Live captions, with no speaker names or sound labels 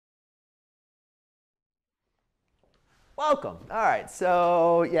Welcome. All right,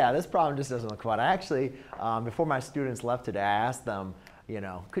 so yeah, this problem just doesn't look fun. I actually, before my students left today, I asked them,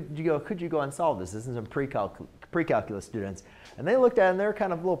 could you go and solve this? This is some pre-calculus students. And they looked at it and they were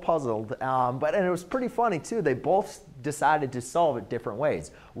kind of a little puzzled. And it was pretty funny too. They both decided to solve it different ways.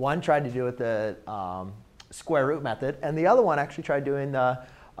 One tried to do it the square root method, and the other one actually tried doing the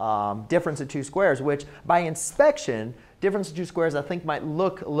difference of two squares, which by inspection, difference of two squares I think might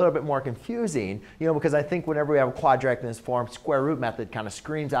look a little bit more confusing, because I think whenever we have a quadratic in this form, square root method kind of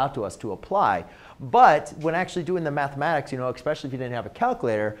screams out to us to apply. But when actually doing the mathematics, especially if you didn't have a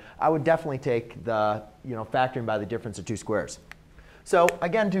calculator, I would definitely take the, factoring by the difference of two squares. So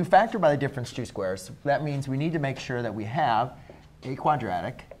again, to factor by the difference of two squares, that means we need to make sure that we have a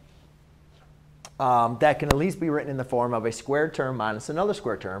quadratic that can at least be written in the form of a squared term minus another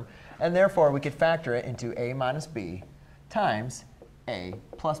square term. And therefore, we could factor it into a minus b times a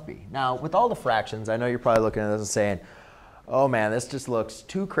plus b. Now, with all the fractions, I know you're probably looking at this and saying, oh man, this just looks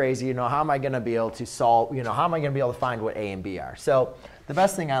too crazy. How am I going to be able to solve, how am I going to be able to find what a and b are? So the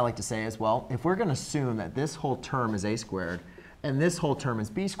best thing I like to say is, well, if we're going to assume that this whole term is a squared and this whole term is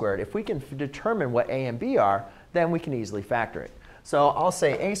b squared, if we can determine what a and b are, then we can easily factor it. So I'll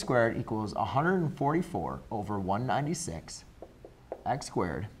say a squared equals 144 over 196 x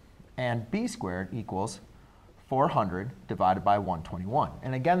squared, and b squared equals 400 divided by 121.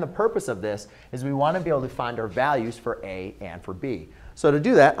 And again, the purpose of this is we want to be able to find our values for a and for b. So to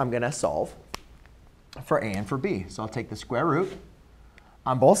do that, I'm going to solve for a and for b. So I'll take the square root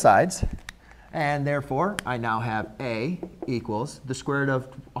on both sides. And therefore, I now have a equals the square root of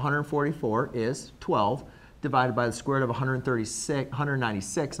 144 is 12 divided by the square root of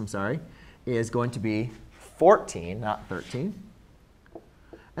 196, is going to be 14, not 13.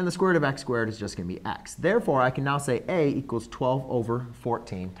 And the square root of x squared is just going to be x. Therefore, I can now say a equals 12 over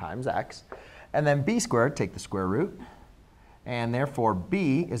 14 times x. And then b squared, take the square root. And therefore,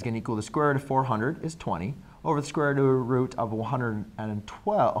 b is going to equal the square root of 400 is 20 over the square root of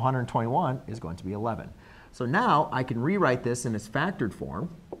 121 is going to be 11. So now I can rewrite this in its factored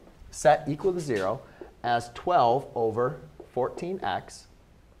form, set equal to 0, as 12 over 14x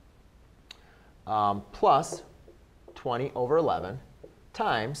plus 20 over 11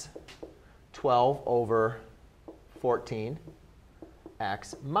 times 12 over 14x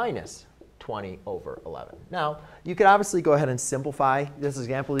minus 20 over 11. Now, you could obviously go ahead and simplify this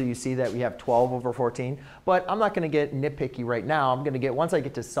example. You see that we have 12 over 14. But I'm not going to get nitpicky right now. I'm going to get, once I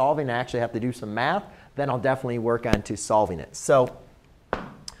get to solving, I actually have to do some math. Then I'll definitely work on to solving it. So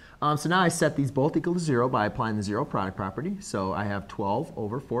now I set these both equal to 0 by applying the zero product property. So I have 12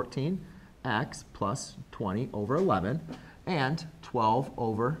 over 14x plus 20 over 11. And 12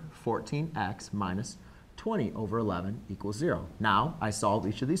 over 14x minus 20 over 11 equals 0. Now, I solve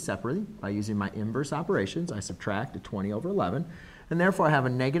each of these separately by using my inverse operations. I subtract a 20 over 11. And therefore, I have a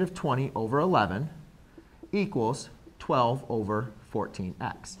negative 20 over 11 equals 12 over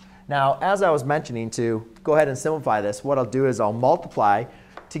 14x. Now, as I was mentioning, to go ahead and simplify this, what I'll do is I'll multiply.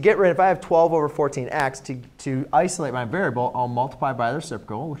 To get rid, if I have 12 over 14x, to isolate my variable, I'll multiply by the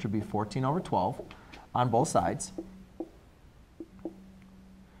reciprocal, which would be 14 over 12 on both sides.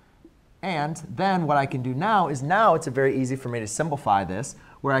 And then what I can do now is it's very easy for me to simplify this,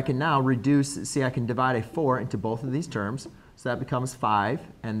 where I can now reduce, see I can divide a 4 into both of these terms. So that becomes 5,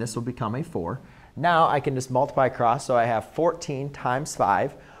 and this will become a 4. Now I can just multiply across, so I have 14 times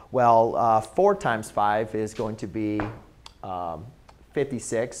 5. Well, 4 times 5 is going to be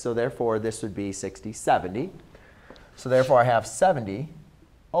 56, so therefore this would be 60, 70. So therefore I have 70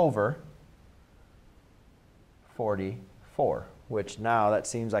 over 44. Which now that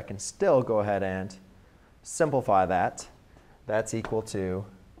seems I can still go ahead and simplify that. That's equal to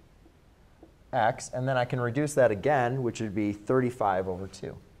x. And then I can reduce that again, which would be 35 over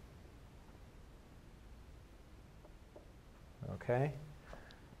 2. OK?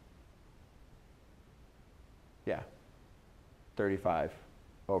 Yeah, 35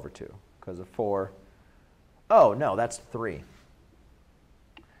 over 2 because of 4. Oh, no, that's 3.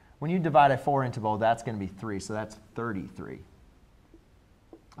 When you divide a 4 into both, that's going to be 3. So that's 33.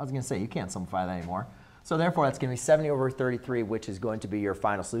 I was going to say, you can't simplify that anymore. So therefore, that's going to be 70 over 33, which is going to be your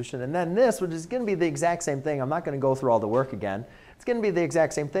final solution. And then this, which is going to be the exact same thing. I'm not going to go through all the work again. It's going to be the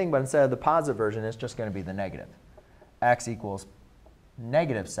exact same thing, but instead of the positive version, it's just going to be the negative. X equals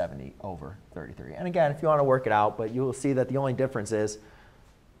negative 70 over 33. And again, if you want to work it out, but you will see that the only difference is,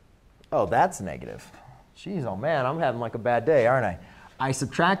 oh, that's negative. Jeez, oh man, I'm having like a bad day, aren't I? I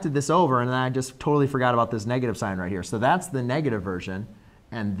subtracted this over, and then I just totally forgot about this negative sign right here. So that's the negative version.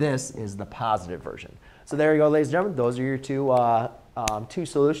 And this is the positive version. So there you go, ladies and gentlemen. Those are your two two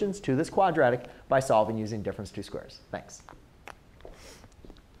solutions to this quadratic by solving using difference two squares. Thanks.